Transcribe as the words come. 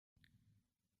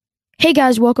Hey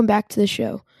guys, welcome back to the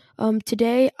show.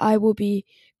 Today I will be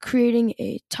creating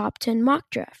a top 10 mock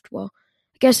draft. Well,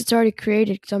 I guess it's already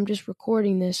created because I'm just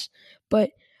recording this, but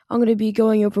I'm going to be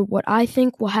going over what I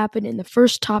think will happen in the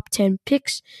first top 10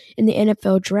 picks in the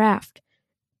NFL draft.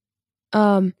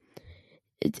 Um,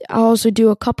 I'll also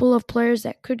do a couple of players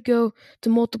that could go to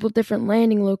multiple different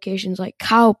landing locations, like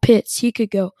Kyle Pitts. He could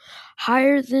go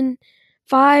higher than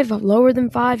 5, lower than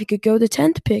 5. He could go the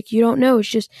 10th pick. You don't know. It's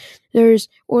just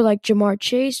or like Jamar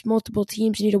Chase. Multiple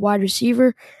teams need a wide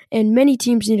receiver, and many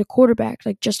teams need a quarterback.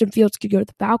 Like Justin Fields could go to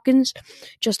the Falcons.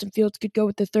 Justin Fields could go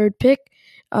with the 3rd pick.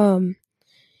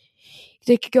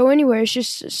 They could go anywhere. It's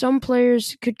just some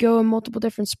players could go in multiple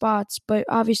different spots, but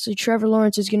obviously Trevor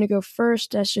Lawrence is going to go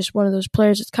first. That's just one of those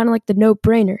players. It's kind of like the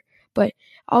no-brainer, but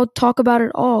I'll talk about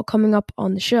it all coming up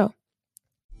on the show.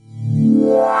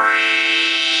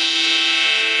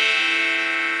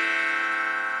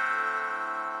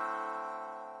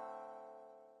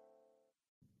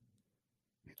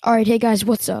 All right, hey guys,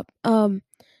 what's up?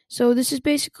 So this is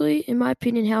basically, in my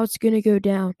opinion, how it's going to go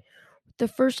down. The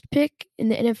first pick in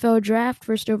the NFL draft,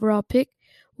 first overall pick,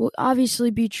 will obviously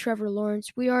be Trevor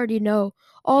Lawrence. We already know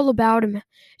all about him.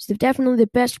 He's definitely the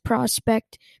best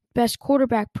prospect, best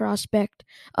quarterback prospect.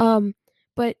 But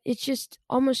it's just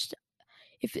almost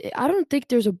if I don't think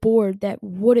there's a board that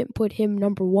wouldn't put him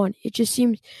number one. It just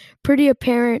seems pretty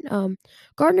apparent.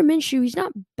 Gardner Minshew, he's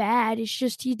not bad. It's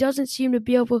just he doesn't seem to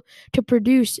be able to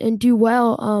produce and do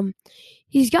well.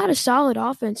 He's got a solid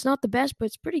offense, not the best, but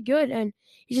it's pretty good, and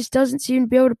he just doesn't seem to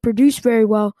be able to produce very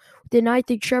well. Then I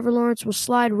think Trevor Lawrence will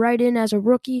slide right in as a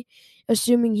rookie,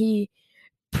 assuming he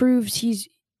proves his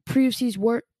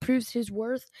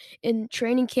worth in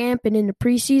training camp and in the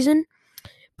preseason.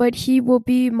 But he will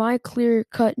be my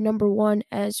clear-cut number one,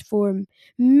 as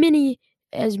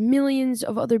millions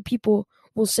of other people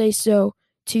will say so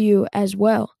to you as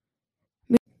well.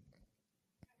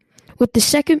 With the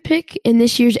second pick in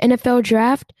this year's NFL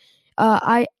draft,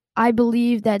 I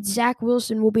believe that Zach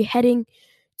Wilson will be heading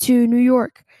to New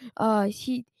York.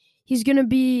 He's going to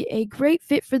be a great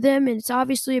fit for them, and it's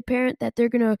obviously apparent that they're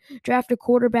going to draft a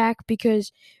quarterback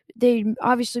because they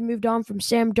obviously moved on from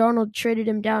Sam Darnold, traded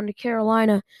him down to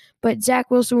Carolina. But Zach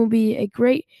Wilson will be a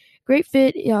great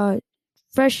fit.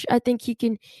 Fresh, I think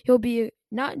he'll be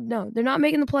not. No, they're not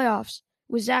making the playoffs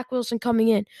with Zach Wilson coming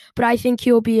in, but I think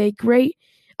he'll be a great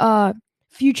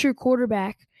future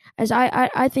quarterback. As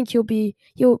I think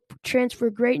he'll transfer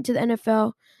great into the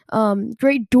NFL.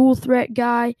 Great dual threat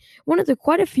guy. One of the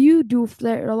quite a few dual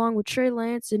threat along with Trey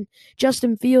Lance and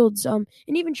Justin Fields. And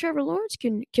even Trevor Lawrence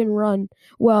can run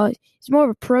well. He's more of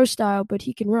a pro style, but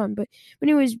he can run. But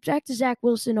anyways, back to Zach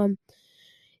Wilson.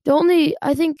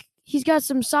 I think he's got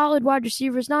some solid wide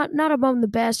receivers, not among the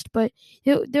best, but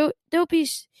he'll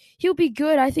be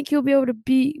good. I think he'll be able to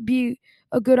be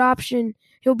a good option.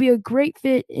 He'll be a great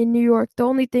fit in New York. The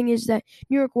only thing is that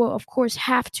New York will, of course,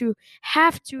 have to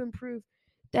improve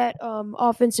that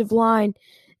offensive line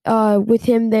with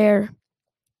him there,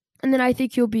 and then I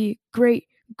think he'll be great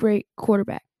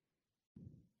quarterback.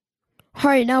 All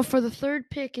right, now for the third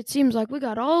pick, it seems like we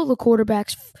got all the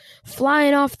quarterbacks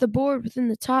flying off the board within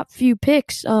the top few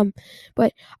picks.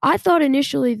 But I thought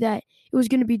initially that it was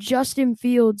going to be Justin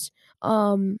Fields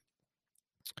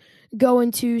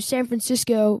going to San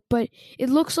Francisco, but it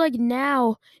looks like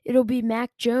now it'll be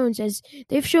Mac Jones, as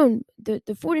they've shown the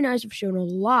 49ers have shown a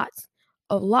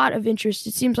lot of interest.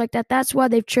 It seems like that's why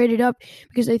they've traded up,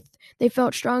 because they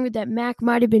felt stronger that Mac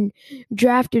might have been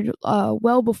drafted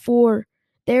well before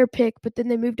their pick, but then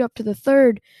they moved up to the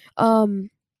 3rd.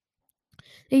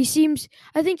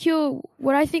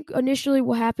 What I think initially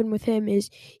will happen with him is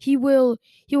he will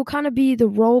kind of be the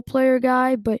role player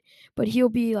guy, but he'll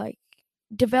be like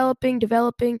developing.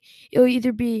 It'll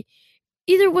either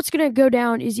what's going to go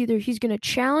down is either he's going to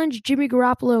challenge Jimmy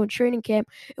Garoppolo in training camp,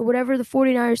 and whatever the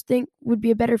 49ers think would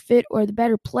be a better fit or the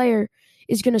better player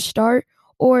is going to start,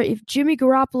 or if Jimmy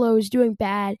Garoppolo is doing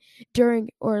bad during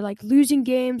or like losing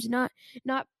games, not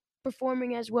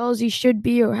performing as well as he should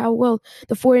be or how well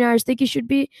the 49ers think he should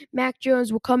be, Mac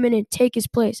Jones will come in and take his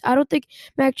place. I don't think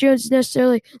Mac Jones is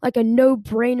necessarily like a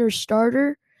no-brainer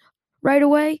starter right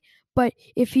away, but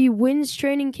if he wins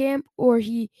training camp or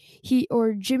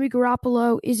or Jimmy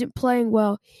Garoppolo isn't playing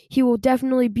well, he will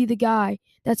definitely be the guy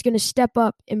that's going to step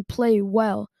up and play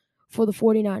well for the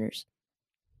 49ers.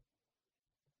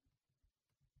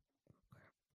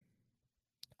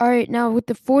 All right, now with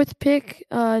the 4th pick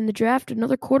in the draft,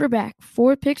 another quarterback.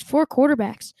 4 picks, 4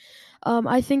 quarterbacks.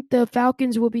 I think the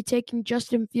Falcons will be taking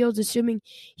Justin Fields, assuming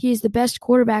he is the best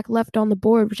quarterback left on the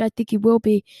board, which I think he will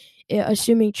be,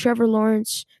 assuming Trevor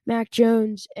Lawrence, Mac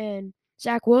Jones, and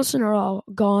Zach Wilson are all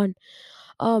gone.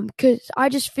 Because I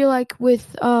just feel like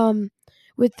with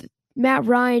Matt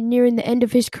Ryan nearing the end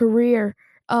of his career,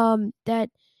 that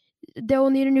they'll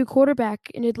need a new quarterback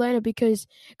in Atlanta because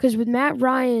with Matt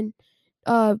Ryan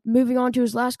moving on to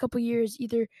his last couple years,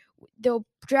 either they'll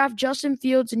draft Justin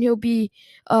Fields and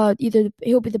either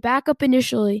he'll be the backup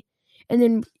initially, and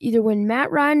then either when Matt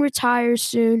Ryan retires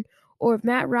soon, or if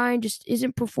Matt Ryan just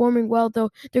isn't performing well, they're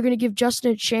going to give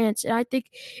Justin a chance, and I think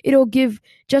it'll give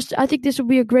just I think this will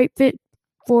be a great fit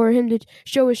for him to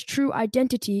show his true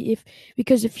identity.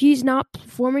 Because if he's not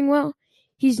performing well,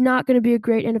 he's not going to be a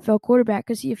great NFL quarterback.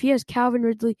 Because if he has Calvin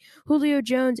Ridley, Julio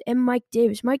Jones, and Mike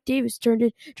Davis turned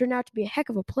out to be a heck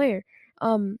of a player.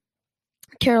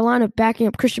 Carolina backing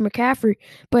up Christian McCaffrey,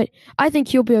 but I think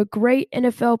he'll be a great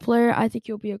NFL player. I think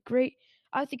he'll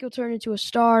turn into a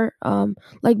star,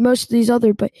 like most of these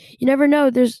other. But you never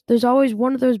know. There's always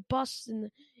one of those busts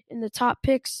in the top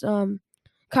picks.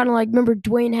 Kind of like remember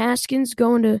Dwayne Haskins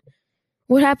going to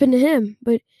what happened to him.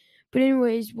 But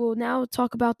anyways, we'll now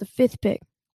talk about the fifth pick.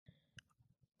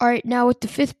 All right, now with the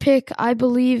fifth pick, I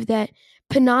believe that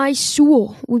Penei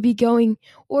Sewell will be going,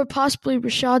 or possibly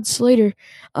Rashad Slater,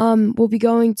 will be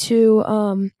going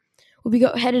to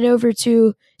headed over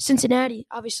to Cincinnati.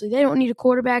 Obviously, they don't need a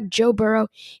quarterback. Joe Burrow,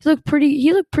 he looked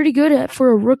pretty good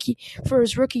for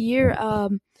his rookie year.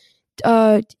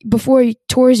 Before he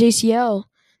tore his ACL,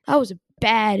 that was a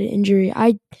bad injury.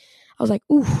 I was like,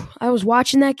 ooh. I was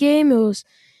watching that game. Was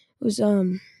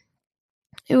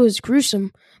it was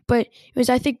gruesome. But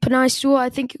I think Penei Sewell. I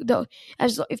think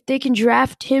as if they can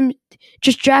draft him,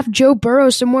 just draft Joe Burrow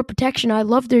some more protection. I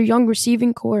love their young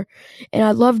receiving core, and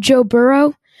I love Joe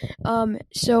Burrow.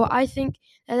 So I think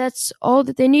that's all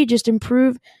that they need. Just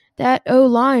improve that O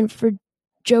line for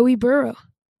Joey Burrow.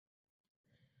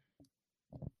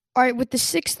 All right, with the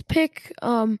sixth pick,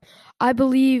 I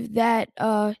believe that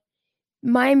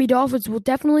Miami Dolphins will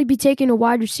definitely be taking a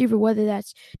wide receiver, whether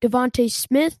that's Devontae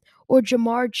Smith or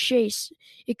Jamar Chase.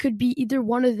 It could be either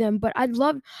one of them, but I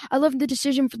love the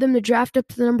decision for them to draft up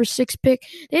to the number 6 pick.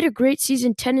 They had a great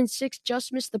season, 10-6,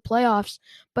 just missed the playoffs,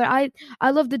 but I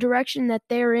love the direction that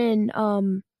they're in.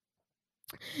 And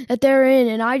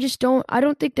I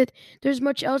don't think that there's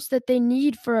much else that they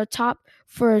need for a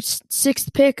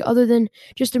sixth pick other than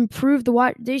just improve the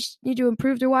wide. They need to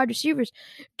improve their wide receivers.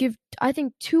 I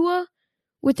think Tua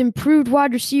with improved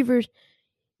wide receivers,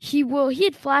 he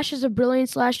had flashes of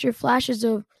brilliance last year, flashes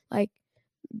of like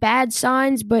bad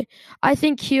signs, but I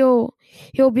think he'll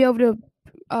be able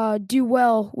to do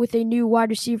well with a new wide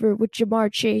receiver with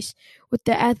Jamar Chase, with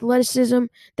the athleticism,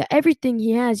 everything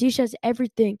he has. He has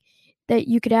everything that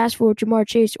you could ask for with Jamar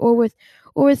Chase, or with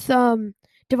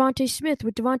Devontae Smith,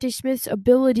 with Devontae Smith's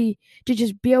ability to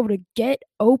just be able to get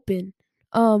open.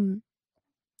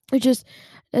 It just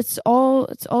that's all.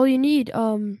 It's all you need.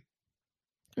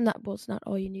 It's not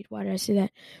all you need. Why did I say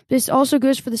that? This also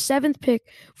goes for the 7th pick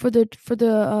for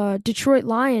the Detroit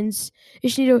Lions. You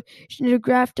should need to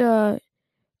draft a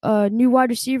new wide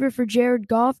receiver for Jared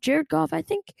Goff. Jared Goff, I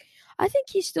think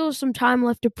he still has some time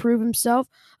left to prove himself.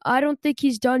 I don't think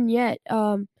he's done yet.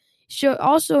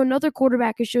 Also another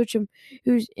quarterback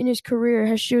who's in his career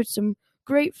has showed some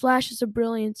great flashes of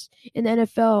brilliance in the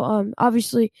NFL.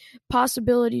 Obviously,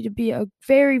 possibility to be a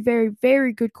very, very,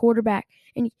 very good quarterback,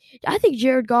 and I think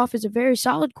Jared Goff is a very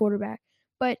solid quarterback.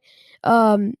 But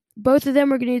both of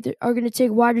them are going to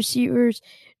take wide receivers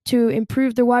to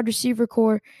improve their wide receiver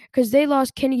core, because they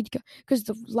lost Kenny. Because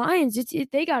the Lions,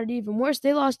 they got it even worse.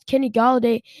 They lost Kenny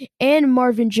Galladay and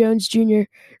Marvin Jones Jr.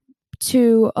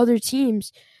 to other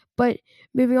teams. But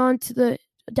moving on to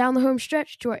down the home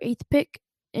stretch to our 8th pick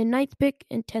and 9th pick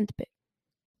and 10th pick.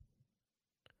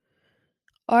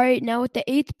 All right, now with the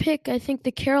 8th pick, I think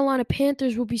the Carolina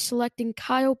Panthers will be selecting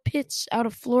Kyle Pitts out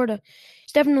of Florida.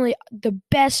 He's definitely the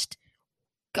best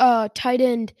tight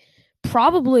end,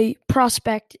 probably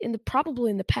prospect in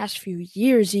the past few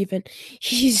years. Even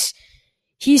he's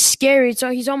scary.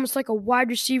 So he's almost like a wide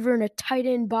receiver in a tight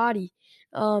end body.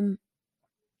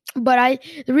 But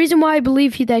the reason why I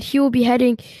believe that he will be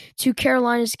heading to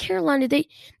Carolina is Carolina.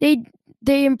 They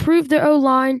improved their O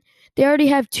line. They already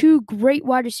have 2 great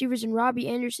wide receivers in Robbie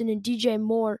Anderson and DJ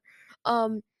Moore.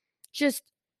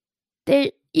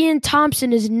 Ian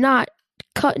Thompson is not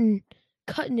cutting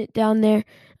it down there.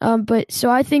 But so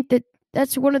I think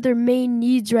that's one of their main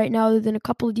needs right now, other than a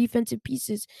couple of defensive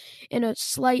pieces and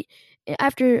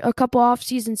after a couple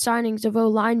off-season signings of O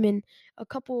linemen,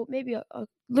 maybe a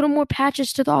little more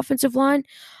patches to the offensive line.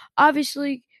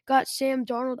 Obviously, got Sam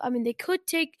Darnold. I mean, they could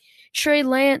take Trey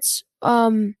Lance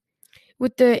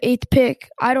with the 8th pick.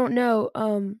 I don't know.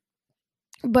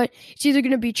 But it's either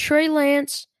going to be Trey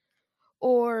Lance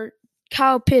or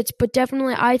Kyle Pitts, but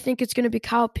definitely I think it's going to be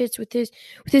Kyle Pitts with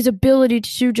his ability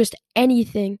to do just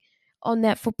anything on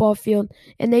that football field,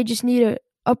 and they just need a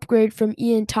upgrade from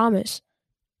Ian Thomas.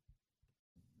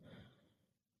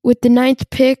 With the ninth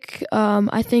pick,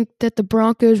 I think that the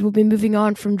Broncos will be moving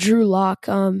on from Drew Lock.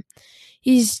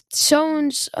 He's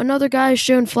shown another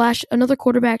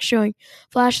quarterback showing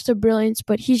flashes of brilliance,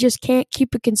 but he just can't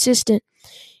keep it consistent.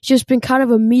 He's just been kind of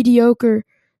a mediocre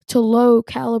to low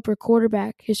caliber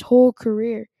quarterback his whole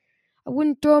career. I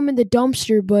wouldn't throw him in the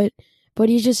dumpster, but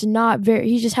he's just not very.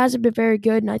 He just hasn't been very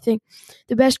good, and I think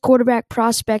the best quarterback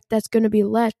prospect that's going to be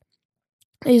left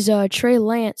is Trey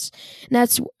Lance, and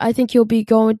I think he'll be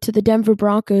going to the Denver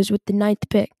Broncos with the ninth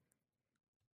pick.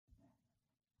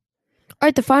 All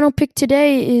right, the final pick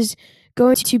today is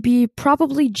going to be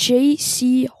probably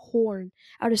J.C. Horn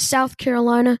out of South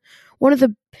Carolina. One of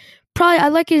the I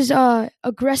like his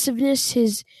aggressiveness,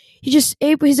 his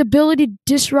ability to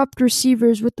disrupt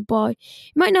receivers with the ball.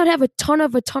 He might not have a ton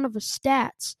of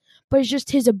stats, but it's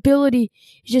just his ability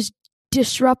to just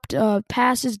disrupt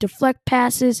passes, deflect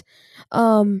passes.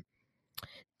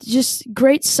 Just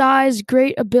great size,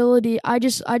 great ability. I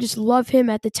just love him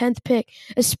at the 10th pick,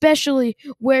 especially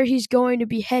where he's going to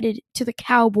be headed to the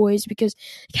Cowboys, because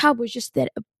the Cowboys just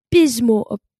that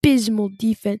abysmal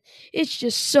defense. It's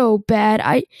just so bad.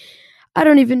 I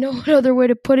don't even know what other way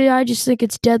to put it. I just think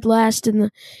it's dead last in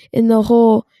the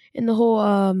whole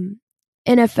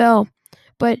NFL.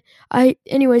 But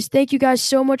anyways, thank you guys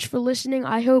so much for listening.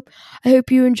 I hope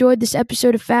you enjoyed this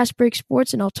episode of Fast Break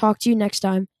Sports, and I'll talk to you next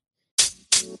time.